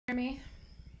me?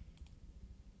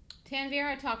 Tanvir,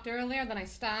 I talked earlier, then I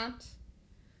stopped.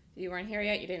 You weren't here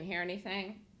yet. You didn't hear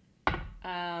anything.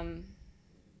 NYSE.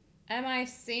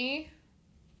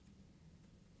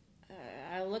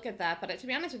 I look at that, but to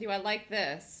be honest with you, I like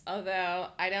this. Although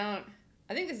I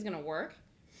think this is going to work.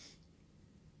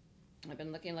 I've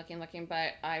been looking,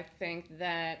 but I think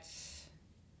that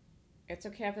it's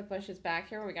okay if it pushes back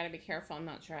here. We got to be careful. I'm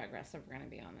not sure how aggressive we're going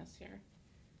to be on this here.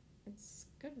 It's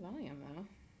good volume, though.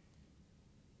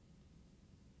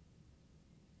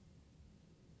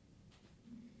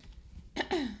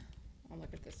 I'll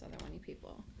look at this other one, you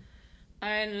people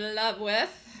I'm in love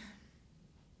with.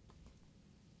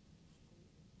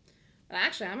 But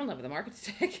actually, I'm in love with the market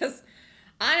today because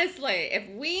honestly, if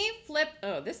we flip,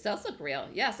 oh, this does look real.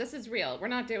 Yes, this is real. We're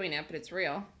not doing it, but it's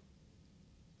real.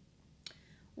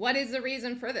 What is the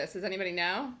reason for this? Does anybody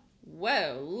know?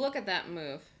 Whoa, look at that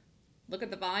move. Look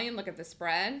at the volume. Look at the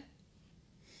spread.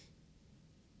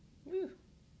 Ooh.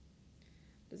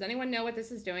 Does anyone know what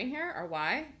this is doing here or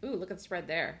why? Ooh, look at the spread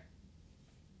there.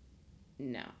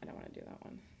 No, I don't want to do that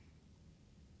one.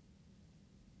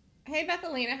 Hey,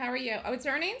 Bethelina, how are you? Oh, it's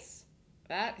earnings?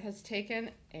 That has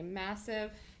taken a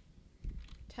massive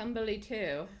tumbly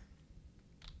too.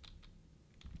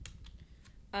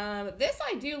 This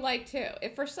I do like too.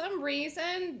 If for some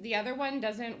reason the other one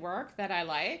doesn't work that I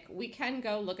like, we can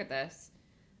go look at this.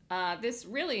 This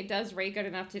really does rate good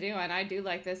enough to do, and I do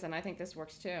like this, and I think this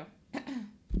works too. I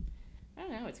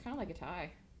don't know, it's kind of like a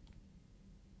tie.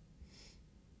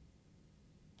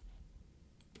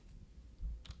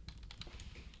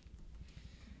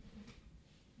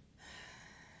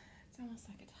 It's almost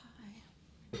like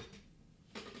a tie.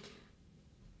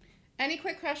 Any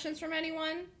quick questions from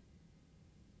anyone?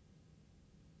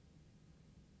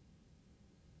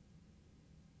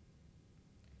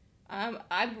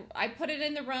 I put it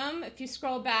in the room. If you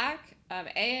scroll back,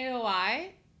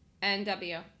 AAOI and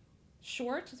W.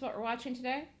 Short is what we're watching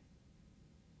today.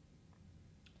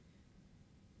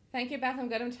 Thank you, Beth. I'm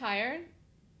good. I'm tired.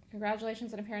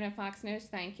 Congratulations on appearing on Fox News.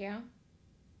 Thank you.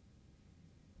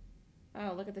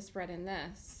 Oh, look at the spread in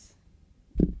this.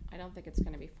 I don't think it's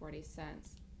going to be 40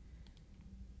 cents.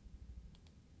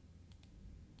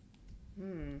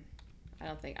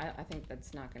 I think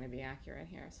that's not going to be accurate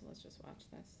here, so let's just watch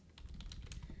this.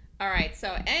 All right, so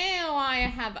AOI I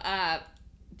have up.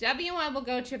 WI will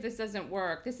go to if this doesn't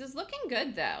work. This is looking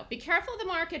good, though. Be careful of the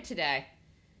market today.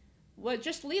 Well,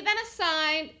 just leave that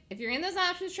aside. If you're in those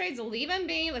options trades, leave them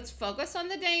be. Let's focus on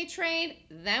the day trade.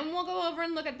 Then we'll go over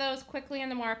and look at those quickly in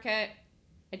the market.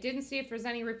 I didn't see if there's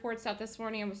any reports out this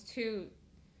morning. I was too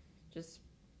just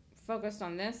focused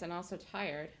on this and also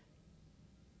tired.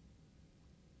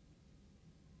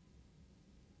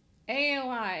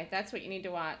 AOI, that's what you need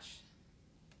to watch.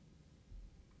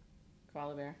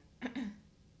 Koala bear. Oh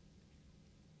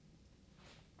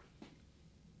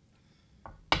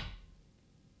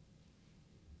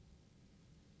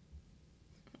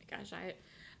my gosh,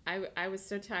 I was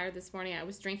so tired this morning. I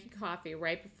was drinking coffee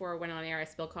right before I went on air. I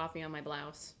spilled coffee on my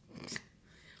blouse.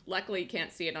 Luckily, you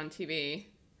can't see it on TV.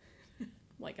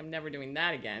 Like, I'm never doing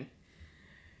that again.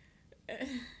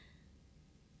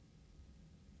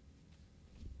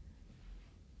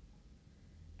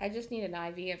 I just need an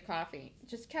IV of coffee.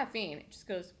 Just caffeine. It just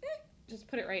goes, just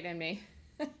put it right in me.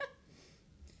 All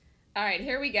right,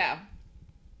 here we go.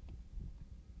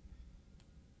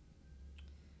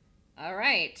 All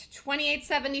right,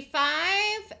 28.75,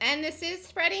 and this is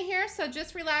spreading here, so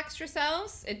just relax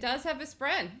yourselves. It does have a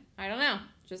spread. I don't know.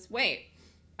 Just wait.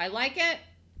 I like it.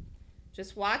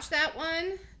 Just watch that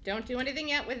one. Don't do anything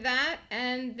yet with that.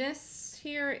 And this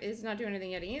here is not doing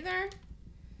anything yet either.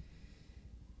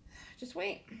 Just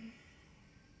wait.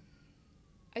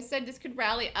 I said this could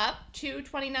rally up to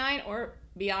 29 or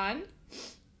beyond.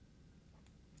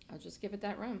 I'll just give it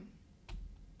that room.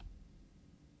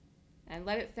 And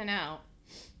let it thin out.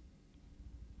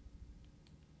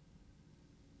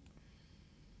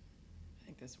 I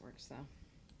think this works though.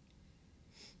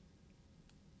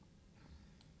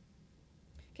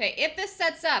 Okay, if this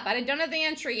sets up, I don't have the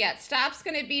entry yet. Stop's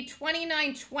going to be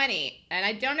 29.20, and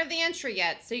I don't have the entry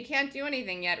yet, so you can't do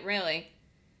anything yet, really.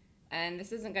 And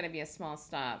this isn't going to be a small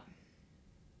stop.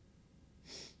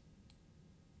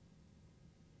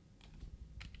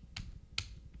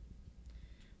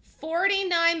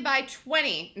 $49 by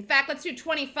 20. In fact, let's do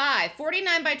 25.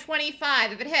 49 by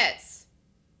 25 if it hits.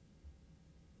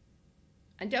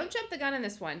 And don't jump the gun on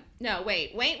this one. No,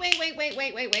 wait. Wait.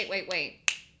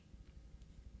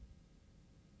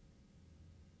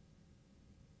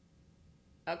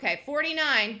 Okay,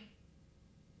 49.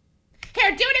 Here,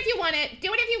 do it if you want it.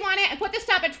 Do it if you want it, and put the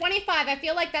stop at 25. I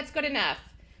feel like that's good enough.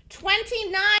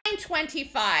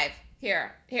 29.25.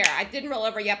 Here. I didn't roll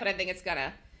over yet, but I think it's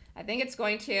gonna. I think it's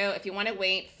going to. If you want to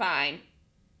wait, fine.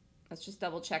 Let's just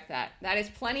double check that. That is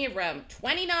plenty of room.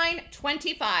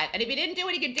 29.25. And if you didn't do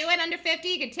it, you could do it under 50.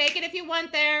 You could take it if you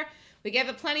want there. We gave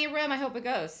it plenty of room. I hope it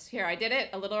goes. Here, I did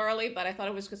it a little early, but I thought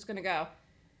it was just going to go.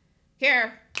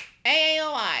 Here,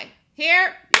 AAOI.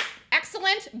 Here,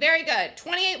 excellent. Very good.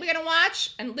 28 we're going to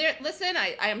watch. And listen,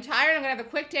 I am tired. I'm going to have a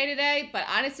quick day today. But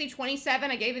honestly, 27,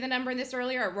 I gave you the number in this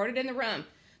earlier. I wrote it in the room.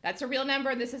 That's a real number,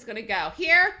 and this is going to go.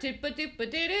 Here,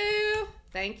 doop-a-doop-a-doo-doo.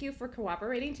 Thank you for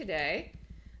cooperating today.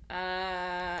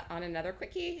 On another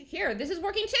quickie. Here, this is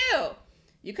working too.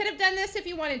 You could have done this if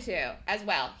you wanted to as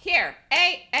well. Here,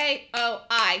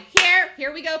 AAOI.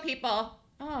 Here we go, people.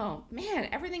 Oh, man,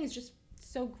 everything is just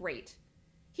so great.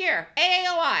 Here,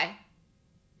 AAOI.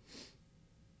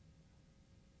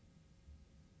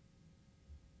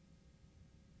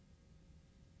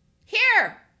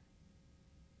 Here.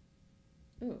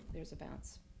 Ooh, there's a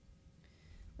bounce.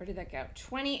 Where did that go?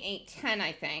 28.10,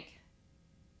 I think.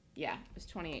 Yeah, it was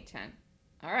 28.10.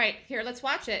 All right, here, let's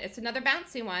watch it. It's another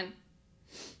bouncy one.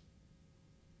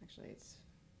 Actually, it's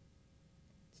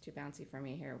too bouncy for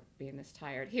me here, being this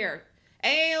tired. Here,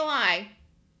 AAOI.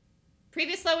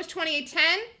 Previous low was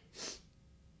 28.10.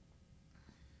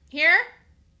 Here.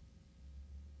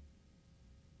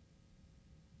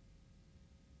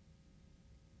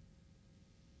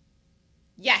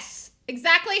 Yes,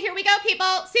 exactly. Here we go,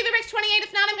 people. See if it breaks 28.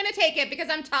 If not, I'm going to take it because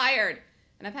I'm tired.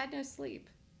 And I've had no sleep.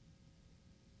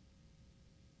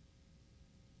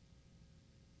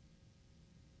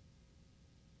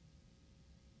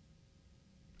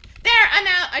 There, I'm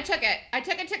out. I took it. I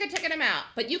took it, I'm out.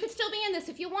 But you could still be in this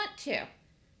if you want to.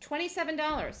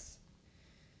 $27.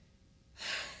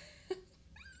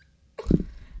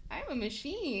 I'm a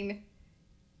machine.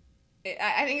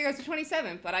 I think it goes to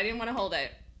 27, but I didn't want to hold it.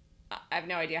 I have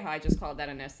no idea how I just called that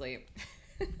a no sleep.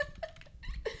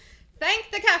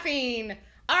 Thank the caffeine.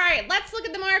 All right, let's look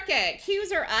at the market.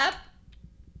 Qs are up.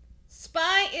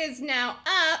 SPY is now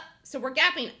up. So we're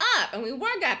gapping up, and we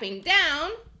were gapping down.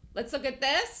 Let's look at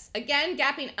this. Again,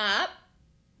 gapping up.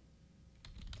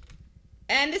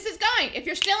 And this is going. If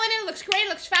you're still in it, it looks great. It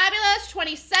looks fabulous.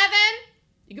 27.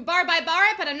 You can bar by bar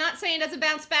it, but I'm not saying it doesn't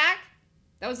bounce back.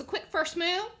 That was a quick first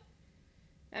move.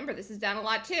 Remember, this is down a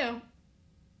lot too.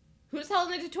 Who's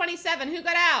holding it to 27? Who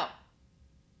got out?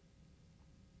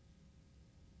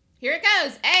 Here it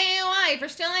goes. AAOI, if you're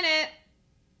still in it.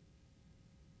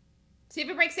 See if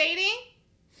it breaks 80.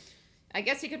 I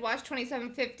guess you could watch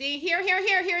 27.50.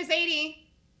 Here's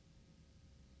 80.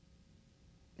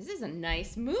 This is a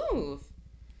nice move.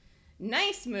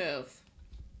 Nice move.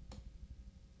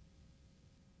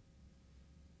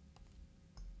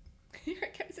 Here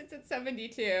it goes. It's at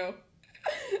 72.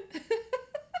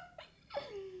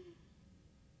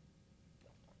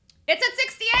 It's at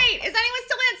 68. Is anyone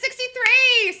still in at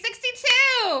 63?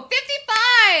 62.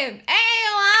 55.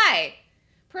 AAOI.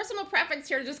 Personal preference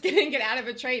here, just getting it out of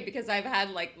a trade because I've had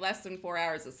like less than 4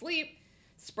 hours of sleep,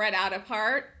 spread out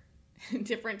apart,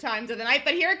 different times of the night.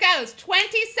 But here it goes,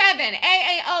 27,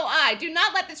 AAOI. Do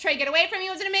not let this trade get away from you.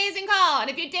 It was an amazing call. And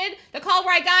if you did the call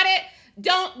where I got it,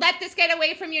 don't let this get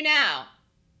away from you now.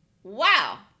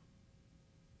 Wow.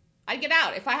 I'd get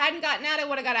out. If I hadn't gotten out, I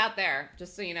would have got out there,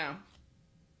 just so you know.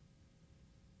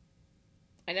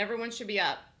 And everyone should be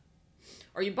up.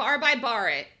 Or you bar by bar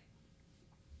it.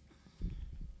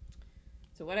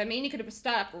 So what I mean, you could have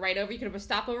stopped right over, you could have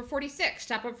stopped over 46,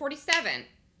 stop over 47.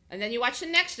 And then you watch the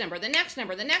next number, the next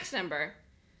number, the next number.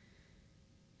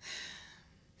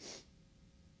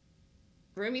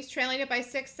 Rumi's trailing it by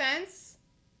 6 cents.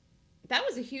 That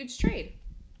was a huge trade.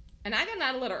 And I got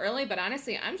out a little early, but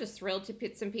honestly, I'm just thrilled to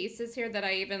put some pieces here that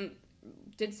I even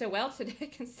did so well today,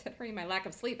 considering my lack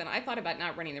of sleep. And I thought about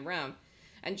not running the room.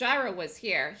 And Gyro was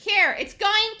here. Here, it's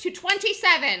going to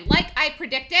 27, like I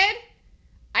predicted.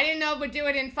 I didn't know it would do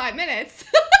it in 5 minutes.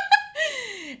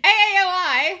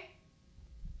 AAOI.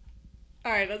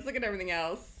 All right, let's look at everything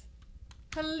else.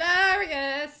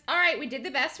 Hilarious. All right, we did the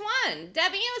best one.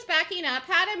 Debbie was backing up,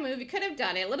 had a move. You could have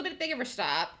done it. A little bit bigger of a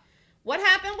stop. What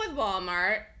happened with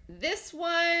Walmart? This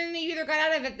one, you either got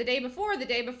out of it the day before or the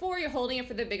day before. You're holding it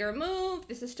for the bigger move.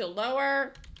 This is still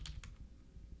lower.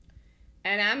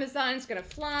 And Amazon's going to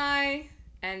fly.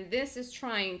 And this is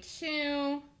trying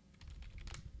to.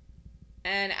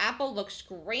 And Apple looks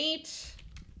great.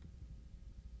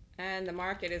 And the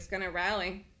market is going to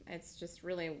rally. It's just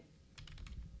really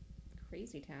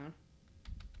crazy town.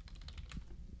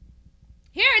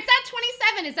 Here, it's at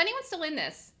 27. Is anyone still in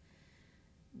this?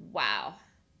 Wow.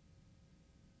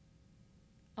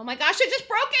 Oh my gosh, I just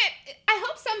broke it. I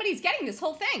hope somebody's getting this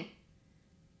whole thing.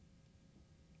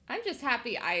 I'm just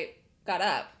happy I got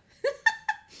up.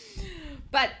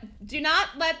 But do not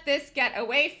let this get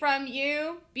away from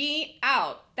you. Be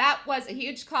out. That was a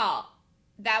huge call.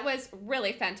 That was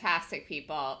really fantastic,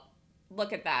 people.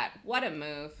 Look at that. What a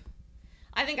move.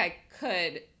 I think I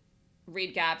could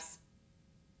read gaps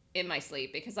in my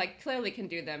sleep because I clearly can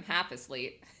do them half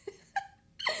asleep.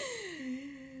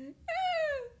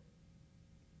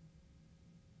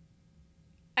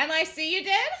 NYSE you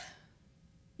did?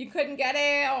 You couldn't get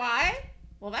AOI?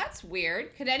 Well, that's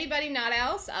weird. Could anybody not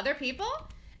else? Other people?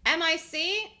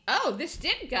 NYSE? Oh, this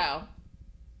did go.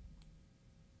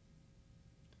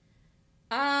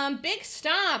 Big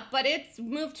stop, but it's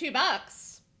moved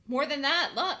 $2. More than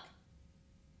that, look.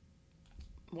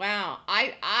 Wow,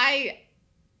 I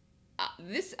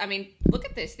mean, look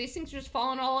at this. These things are just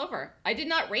falling all over. I did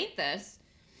not rate this,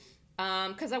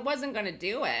 because I wasn't going to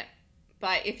do it.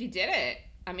 But if you did it,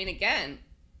 I mean, again,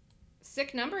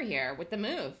 sick number here with the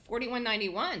move,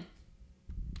 41.91.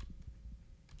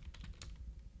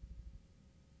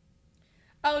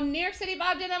 Oh, New York City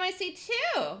Bob did NYSE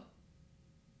too.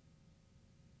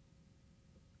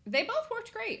 They both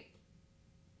worked great.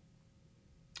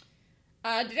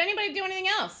 Did anybody do anything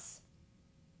else?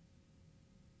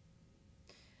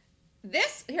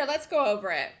 This, here, let's go over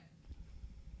it.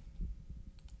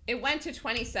 It went to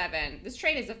 27. This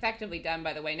trade is effectively done,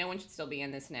 by the way. No one should still be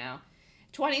in this now.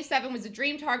 27 was a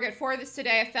dream target for this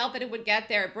today. I felt that it would get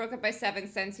there. It broke up by 7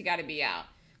 cents. You got to be out.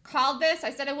 Called this.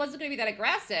 I said it wasn't going to be that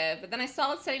aggressive, but then I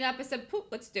saw it setting up. I said, poop,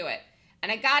 let's do it.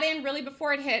 And I got in really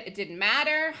before it hit. It didn't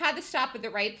matter. Had to stop at the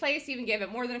right place. Even gave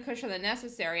it more than a cushion than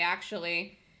necessary,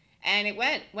 actually. And it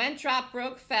went, dropped,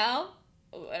 broke, fell.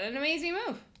 What an amazing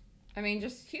move. I mean,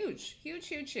 just huge, huge,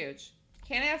 huge, huge.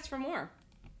 Can't ask for more.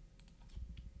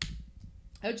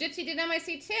 Oh, Gypsy did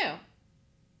NYSE too.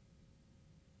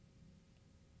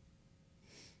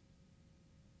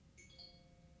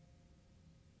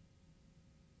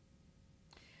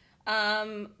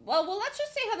 Well, let's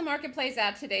just see how the market plays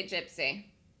out today, Gypsy.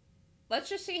 Let's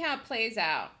just see how it plays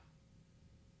out.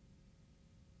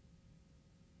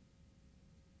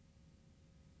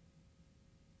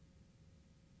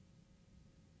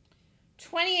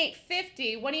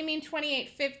 $28.50. What do you mean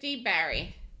 $28.50,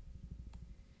 Barry?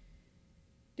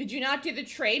 Did you not do the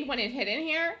trade when it hit in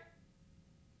here?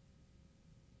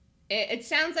 It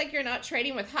sounds like you're not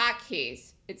trading with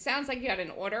hotkeys. It sounds like you had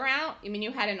an order out. You mean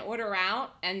you had an order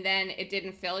out and then it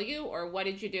didn't fill you? Or what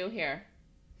did you do here?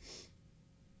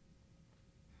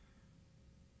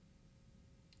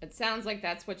 It sounds like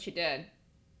that's what you did.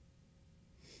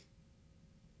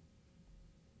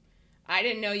 I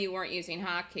didn't know you weren't using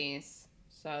hotkeys.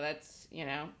 So that's, you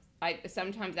know,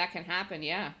 sometimes that can happen,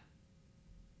 yeah.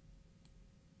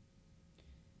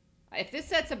 If this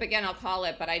sets up again, I'll call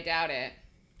it, but I doubt it.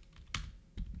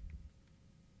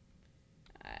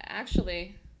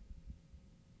 Actually,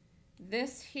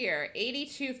 this here,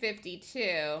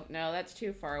 82.52. No, that's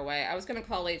too far away. I was going to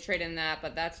call late trade in that,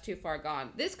 but that's too far gone.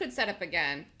 This could set up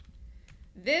again.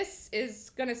 This is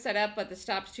going to set up, but the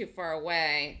stop's too far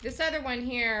away. This other one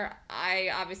here, I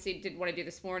obviously did want to do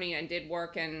this morning and did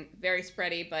work and very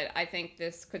spready, but I think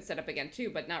this could set up again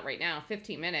too, but not right now.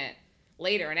 15-minute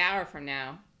later, an hour from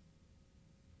now.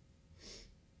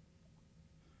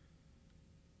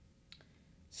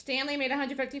 Stanley made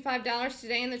 $155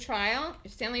 today in the trial.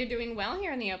 Stanley, you're doing well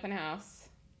here in the open house.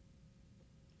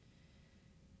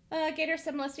 Gator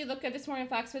said, Melissa, you look good this morning.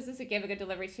 Fox Business, it gave a good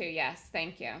delivery too. Yes,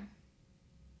 thank you.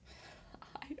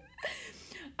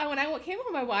 When I came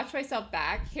home, I watched myself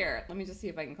back. Here, let me just see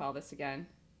if I can call this again.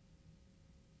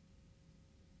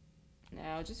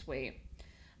 No, just wait.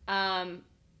 I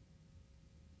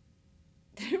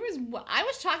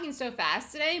was talking so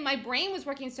fast today. My brain was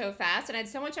working so fast, and I had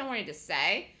so much I wanted to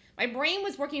say. My brain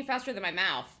was working faster than my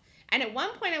mouth. And at one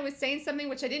point, I was saying something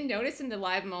which I didn't notice in the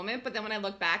live moment, but then when I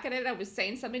look back at it, I was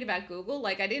saying something about Google.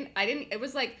 Like, it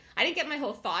was like, I didn't get my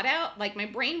whole thought out. Like, my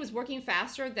brain was working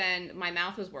faster than my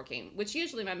mouth was working, which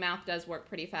usually my mouth does work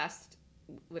pretty fast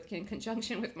in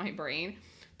conjunction with my brain.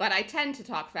 But I tend to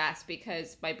talk fast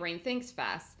because my brain thinks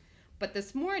fast. But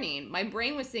this morning, my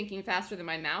brain was thinking faster than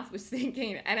my mouth was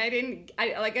thinking, and I didn't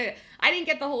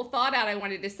get the whole thought out I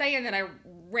wanted to say, and then I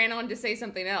ran on to say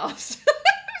something else.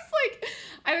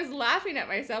 I was laughing at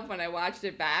myself when I watched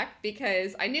it back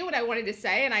because I knew what I wanted to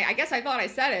say, and I guess I thought I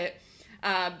said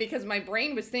it because my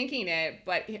brain was thinking it,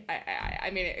 but I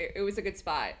mean, it was a good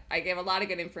spot. I gave a lot of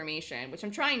good information, which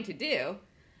I'm trying to do,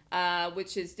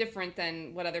 which is different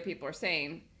than what other people are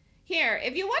saying. Here,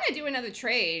 if you want to do another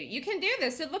trade, you can do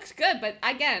this. It looks good, but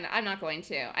again, I'm not going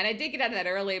to. And I did get out of that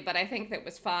early, but I think that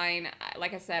was fine.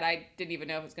 Like I said, I didn't even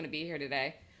know if it was going to be here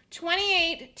today.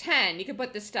 28.10, you could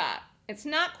put the stop. It's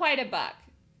not quite a buck.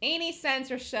 80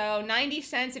 cents or so, 90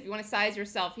 cents if you want to size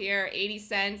yourself here, 80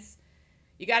 cents.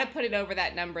 You got to put it over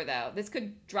that number though. This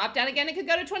could drop down again. It could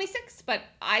go to 26, but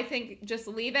I think just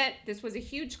leave it. This was a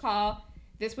huge call.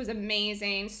 This was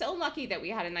amazing. So lucky that we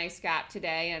had a nice gap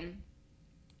today, and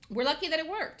we're lucky that it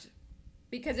worked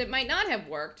because it might not have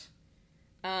worked.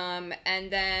 And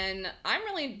then I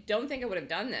really don't think I would have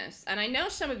done this. And I know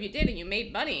some of you did and you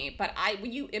made money, but I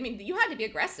mean, you had to be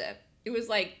aggressive. It was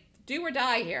like do or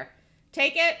die here.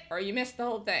 Take it or you missed the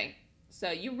whole thing.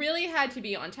 So you really had to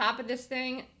be on top of this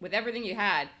thing with everything you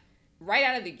had right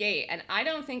out of the gate. And I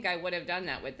don't think I would have done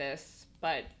that with this,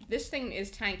 but this thing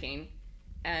is tanking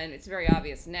and it's very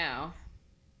obvious now.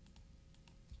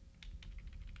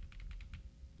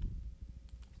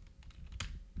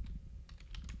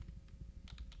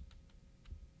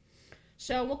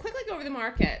 So we'll quickly go over the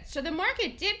market. So the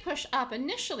market did push up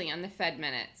initially on the Fed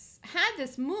minutes, had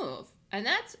this move. And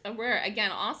that's where,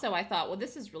 again, also I thought, well,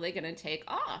 this is really going to take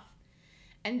off.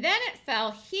 And then it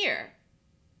fell here.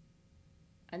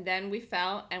 And then we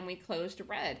fell and we closed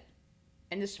red.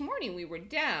 And this morning we were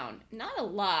down. Not a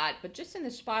lot, but just in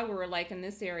the spot where we're like in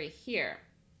this area here.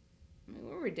 I mean,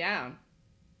 we were down.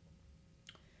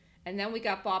 And then we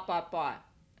got bought.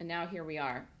 And now here we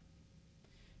are.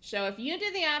 So if you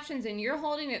did the options and you're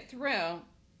holding it through,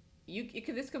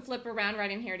 this could flip around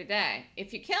right in here today.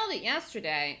 If you killed it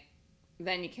yesterday,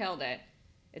 then you killed it.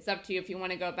 It's up to you if you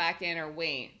want to go back in or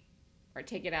wait or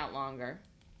take it out longer.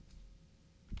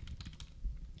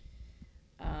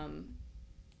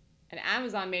 And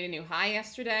Amazon made a new high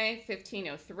yesterday,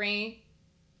 1503.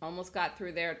 Almost got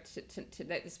through there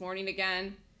this morning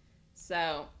again.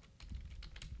 So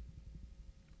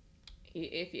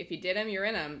if you did them, you're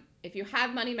in them. If you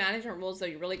have money management rules, though,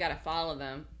 you really got to follow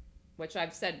them, which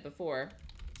I've said before.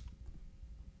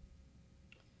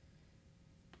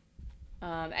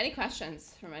 Any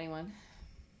questions from anyone?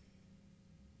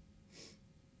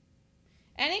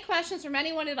 Any questions from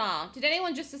anyone at all? Did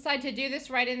anyone just decide to do this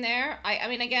right in there? I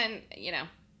mean, again, you know,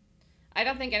 I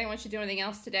don't think anyone should do anything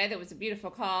else today. That was a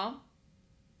beautiful call.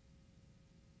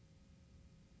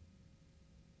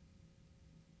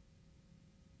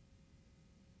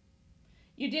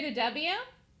 You did a W?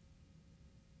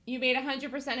 You made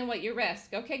 100% in what you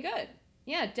risk. Okay, good.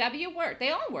 Yeah, W worked.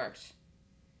 They all worked.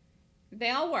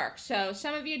 They all worked. So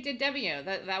some of you did W.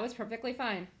 That was perfectly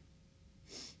fine.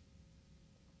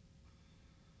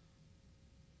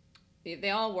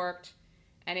 They all worked.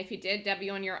 And if you did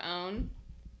W on your own,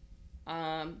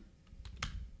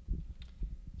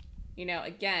 you know,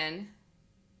 again,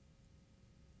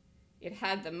 it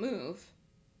had the move.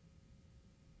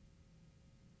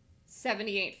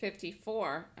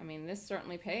 78.54. I mean, this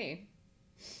certainly paid.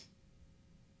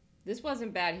 This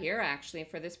wasn't bad here, actually,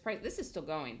 for this price. This is still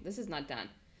going. This is not done.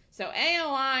 So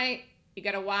AOI, you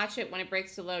got to watch it when it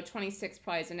breaks the low. 26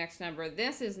 probably is the next number.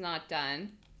 This is not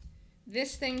done.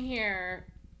 This thing here,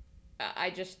 I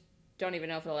just don't even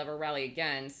know if it'll ever rally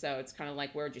again. So it's kind of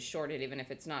like, where'd you short it, even if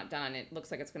it's not done? It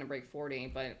looks like it's going to break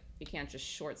 40, but you can't just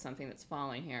short something that's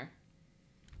falling here.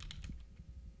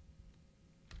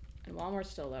 And Walmart's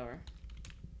still lower.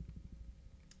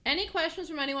 Any questions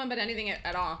from anyone but anything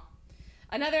at all?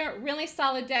 Another really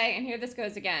solid day, and here this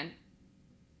goes again.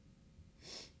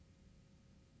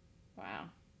 Wow.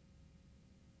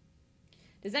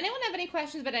 Does anyone have any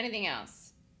questions about anything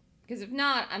else? Because if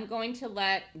not, I'm going to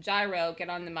let Gyro get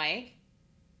on the mic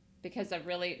because I've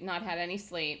really not had any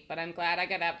sleep, but I'm glad I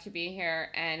got up to be here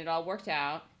and it all worked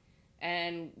out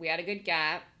and we had a good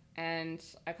gap and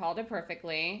I called it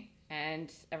perfectly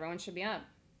and everyone should be up.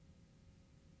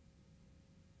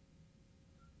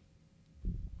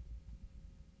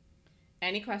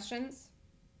 Any questions?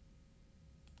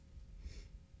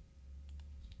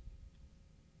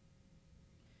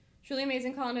 Truly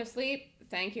amazing call, no sleep.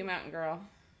 Thank you, Mountain Girl.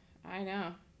 I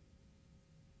know.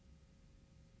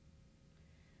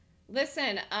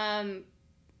 Listen,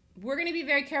 we're going to be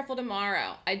very careful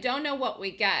tomorrow. I don't know what we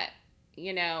get.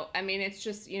 You know, I mean, it's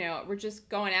just, you know, we're just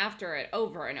going after it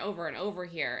over and over and over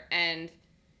here. And,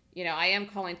 you know, I am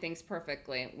calling things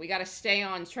perfectly. We got to stay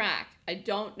on track. I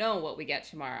don't know what we get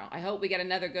tomorrow. I hope we get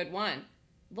another good one.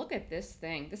 Look at this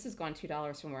thing. This has gone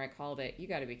 $2 from where I called it. You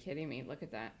got to be kidding me. Look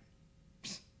at that.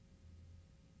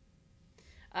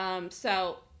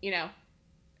 So, you know,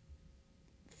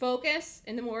 focus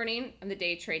in the morning on the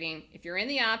day trading. If you're in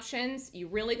the options, you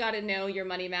really got to know your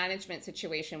money management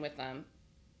situation with them.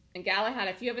 And Galahad,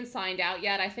 if you haven't signed out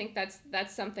yet, I think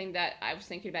that's something that I was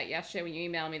thinking about yesterday when you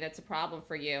emailed me. That's a problem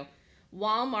for you.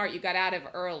 Walmart, you got out of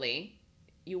early.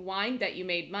 You whined that you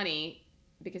made money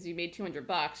because you made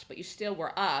 $200, but you still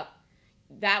were up.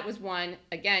 that was one,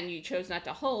 again, you chose not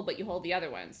to hold, but you hold the other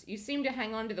ones. You seem to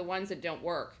hang on to the ones that don't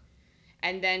work,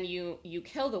 and then you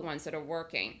kill the ones that are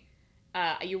working.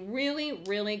 You really,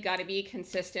 really got to be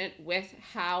consistent with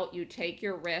how you take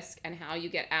your risk and how you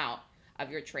get out of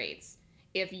your trades.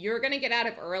 If you're going to get out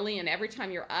of early and every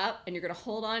time you're up and you're going to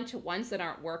hold on to ones that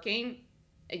aren't working,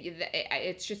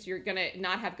 it's just you're going to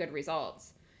not have good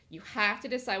results. You have to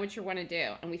decide what you want to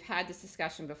do, and we've had this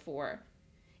discussion before.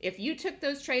 If you took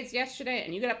those trades yesterday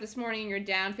and you get up this morning and you're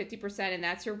down 50% and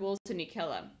that's your rules, then you kill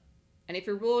them. And if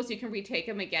your rules you can retake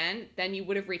them again, then you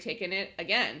would have retaken it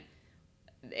again.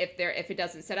 If it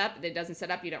doesn't set up,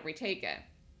 you don't retake it.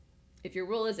 If your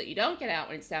rule is that you don't get out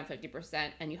when it's down 50%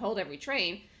 and you hold every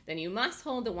trade, then you must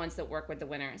hold the ones that work with the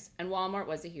winners. And Walmart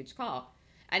was a huge call.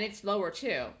 And it's lower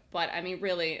too. But I mean,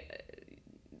 really,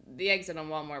 the exit on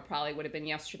Walmart probably would have been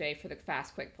yesterday for the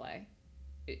fast quick play.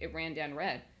 It ran down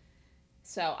red.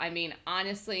 So, I mean,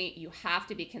 honestly, you have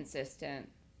to be consistent.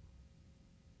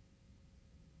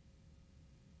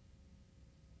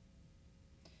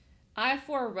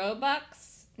 I4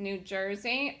 Robux, New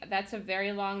Jersey. That's a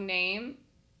very long name.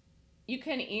 You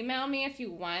can email me if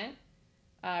you want,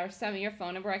 or send me your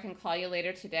phone number. I can call you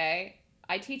later today.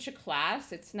 I teach a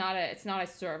class. It's not a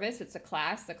service. It's a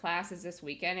class. The class is this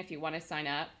weekend if you want to sign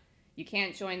up. You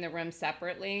can't join the room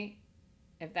separately.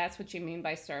 If that's what you mean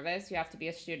by service, you have to be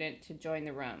a student to join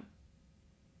the room.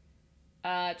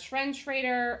 Trend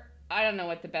Trader, I don't know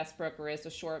what the best broker is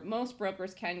to short. Most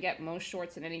brokers can get most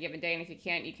shorts in any given day, and if you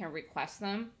can't, you can request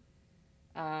them.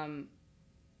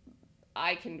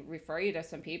 I can refer you to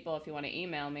some people if you want to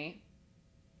email me.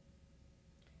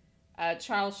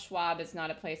 Charles Schwab is not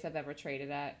a place I've ever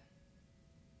traded at.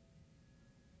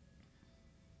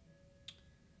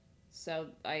 So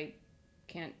I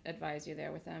can't advise you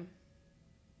there with them.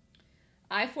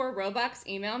 I4 Robux,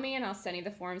 email me and I'll send you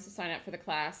the forms to sign up for the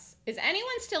class. Is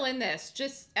anyone still in this?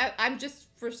 I'm just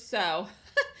for so.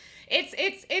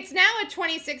 It's now at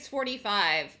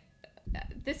 26:45.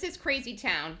 This is crazy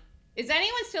town. Is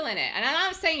anyone still in it? And I'm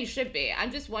not saying you should be.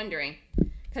 I'm just wondering.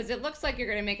 Because it looks like you're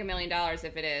going to make $1 million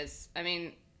if it is. I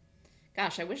mean,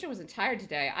 gosh, I wish I wasn't tired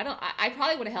today. I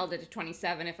probably would have held it to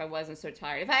 27 if I wasn't so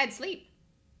tired. If I had sleep.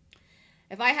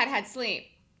 If I had sleep.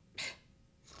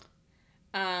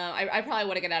 I probably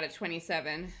would have got out at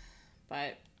 27,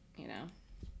 but you know,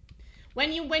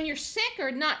 when you're sick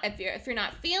or not, if you're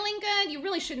not feeling good, you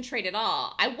really shouldn't trade at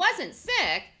all. I wasn't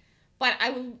sick, but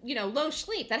low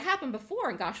sleep that happened before,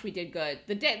 and gosh, we did good.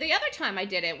 The other time I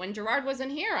did it when Gerard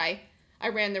wasn't here, I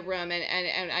ran the room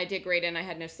and I did great and I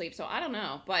had no sleep, so I don't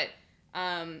know, but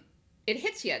it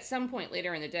hits you at some point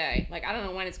later in the day. Like I don't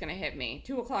know when it's gonna hit me,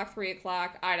 2 o'clock, 3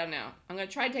 o'clock, I don't know. I'm gonna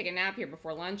try to take a nap here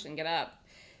before lunch and get up.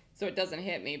 So it doesn't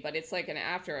hit me, but it's like an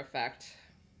after effect.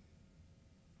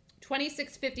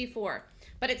 26:54.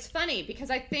 But it's funny because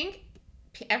I think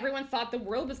everyone thought the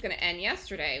world was going to end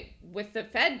yesterday with the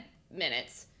Fed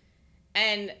minutes.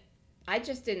 And I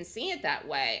just didn't see it that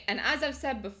way. And as I've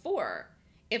said before,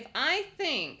 if I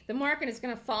think the market is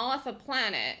going to fall off a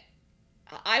planet,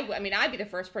 I'd be the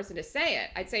first person to say it.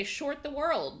 I'd say short the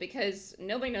world because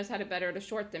nobody knows how to better to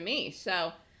short than me.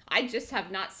 So I just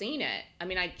have not seen it.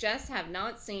 I just have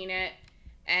not seen it.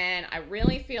 And I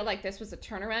really feel like this was a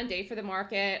turnaround day for the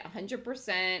market,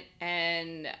 100%.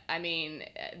 And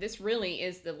this really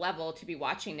is the level to be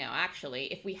watching now, actually.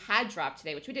 If we had dropped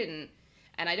today, which we didn't,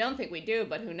 and I don't think we do,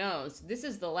 but who knows? This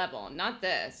is the level, not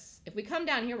this. If we come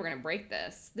down here, we're going to break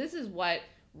this. This is what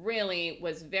really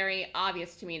was very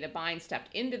obvious to me. The buying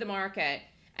stepped into the market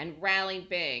and rallied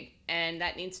big, and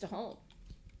that needs to hold.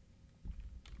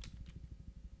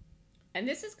 And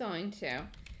this is going to.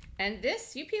 And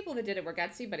this, you people that did it were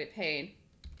gutsy, but it paid.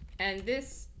 And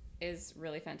this is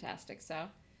really fantastic. So,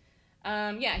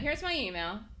 yeah, here's my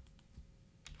email.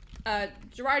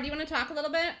 Gerard, do you want to talk a little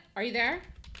bit? Are you there?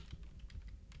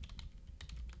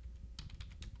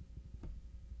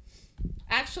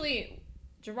 Actually,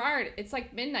 Gerard, it's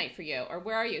like midnight for you. Or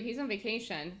where are you? He's on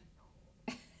vacation.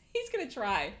 He's going to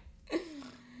try.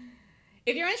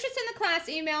 If you're interested in the class,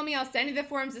 email me. I'll send you the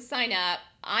forms to sign up.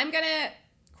 I'm going to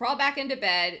crawl back into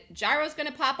bed. Gyro's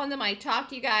going to pop on the mic, talk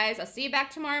to you guys. I'll see you back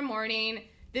tomorrow morning.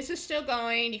 This is still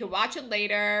going. You can watch it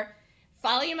later.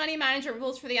 Follow your money management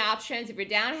rules for the options. If you're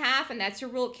down half and that's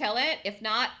your rule, kill it. If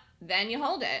not, then you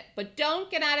hold it. But don't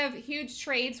get out of huge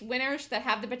trades, winners that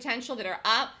have the potential that are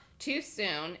up too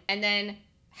soon, and then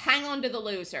hang on to the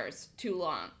losers too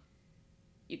long.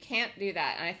 You can't do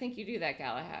that. And I think you do that,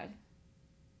 Galahad.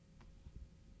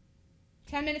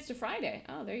 10 minutes to Friday.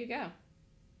 Oh, there you go.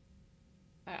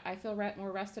 I feel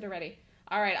more rested already.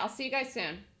 All right, I'll see you guys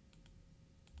soon.